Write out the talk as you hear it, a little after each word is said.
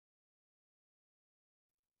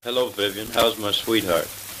Hello, Vivian. How's my sweetheart?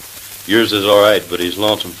 Yours is all right, but he's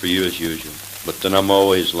lonesome for you as usual. But then I'm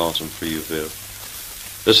always lonesome for you, Viv.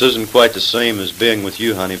 This isn't quite the same as being with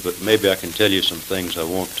you, honey, but maybe I can tell you some things I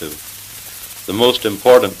want to. The most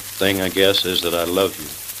important thing, I guess, is that I love you.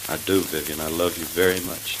 I do, Vivian. I love you very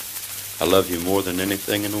much. I love you more than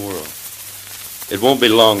anything in the world. It won't be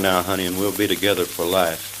long now, honey, and we'll be together for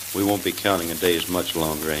life. We won't be counting the days much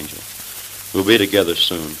longer, Angel. We'll be together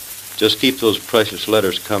soon. Just keep those precious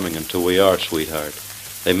letters coming until we are, sweetheart.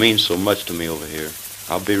 They mean so much to me over here.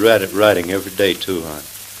 I'll be writing every day, too, hon.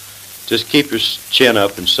 Just keep your chin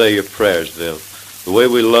up and say your prayers, Viv. The way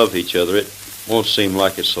we love each other, it won't seem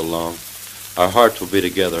like it so long. Our hearts will be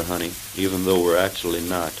together, honey, even though we're actually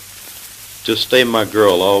not. Just stay my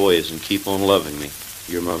girl always and keep on loving me.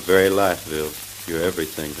 You're my very life, Viv. You're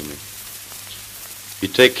everything to me. You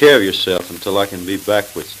take care of yourself until I can be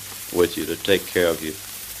back with you to take care of you.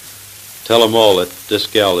 Tell 'em all that this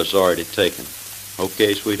gal is already taken.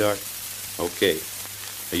 Okay, sweetheart? Okay.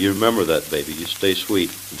 Now you remember that, baby. You stay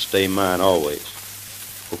sweet and stay mine always.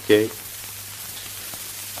 Okay?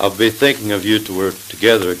 I'll be thinking of you till we're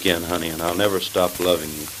together again, honey, and I'll never stop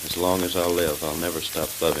loving you. As long as I live, I'll never stop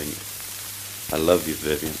loving you. I love you,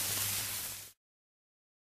 Vivian.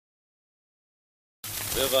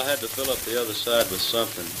 Viv, I had to fill up the other side with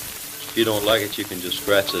something. If you don't like it, you can just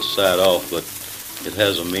scratch this side off, but it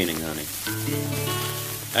has a meaning, honey.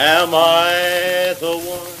 Am I the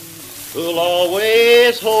one who'll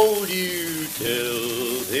always hold you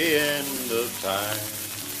till the end of time?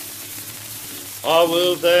 Or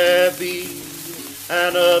will there be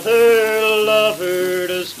another lover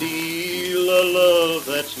to steal a love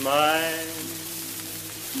that's mine?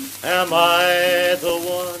 Am I the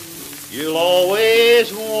one you'll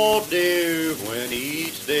always want, dear, when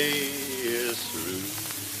each day is through?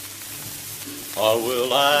 Or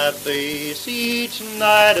will I face each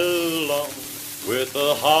night alone with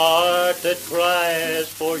a heart that cries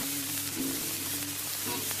for you?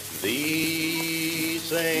 These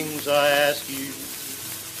things I ask you,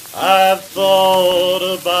 I've thought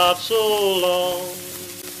about so long.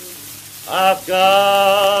 I've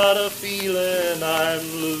got a feeling I'm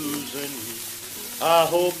losing you. I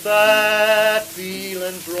hope that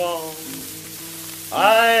feeling's wrong.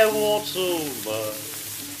 I want so much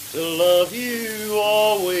to love you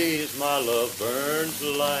always. My love burns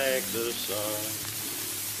like the sun.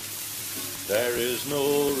 There is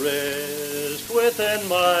no rest within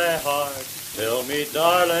my heart. Tell me,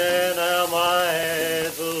 darling, am I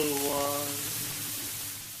the one?